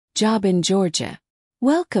Job in Georgia.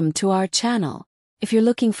 Welcome to our channel. If you're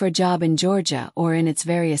looking for a job in Georgia or in its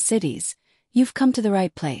various cities, you've come to the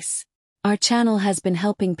right place. Our channel has been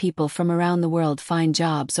helping people from around the world find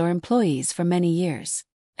jobs or employees for many years.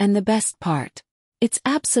 And the best part, it's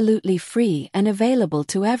absolutely free and available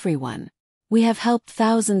to everyone. We have helped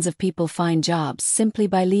thousands of people find jobs simply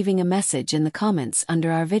by leaving a message in the comments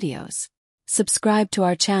under our videos. Subscribe to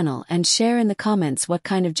our channel and share in the comments what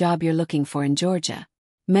kind of job you're looking for in Georgia.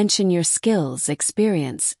 Mention your skills,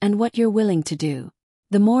 experience, and what you're willing to do.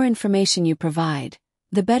 The more information you provide,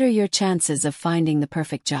 the better your chances of finding the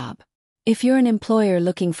perfect job. If you're an employer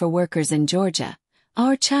looking for workers in Georgia,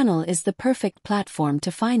 our channel is the perfect platform to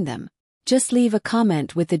find them. Just leave a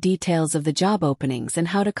comment with the details of the job openings and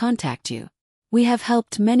how to contact you. We have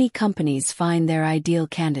helped many companies find their ideal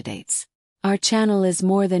candidates. Our channel is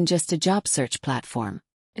more than just a job search platform.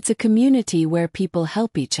 It's a community where people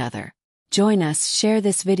help each other. Join us, share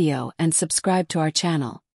this video, and subscribe to our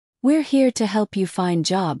channel. We're here to help you find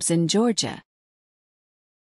jobs in Georgia.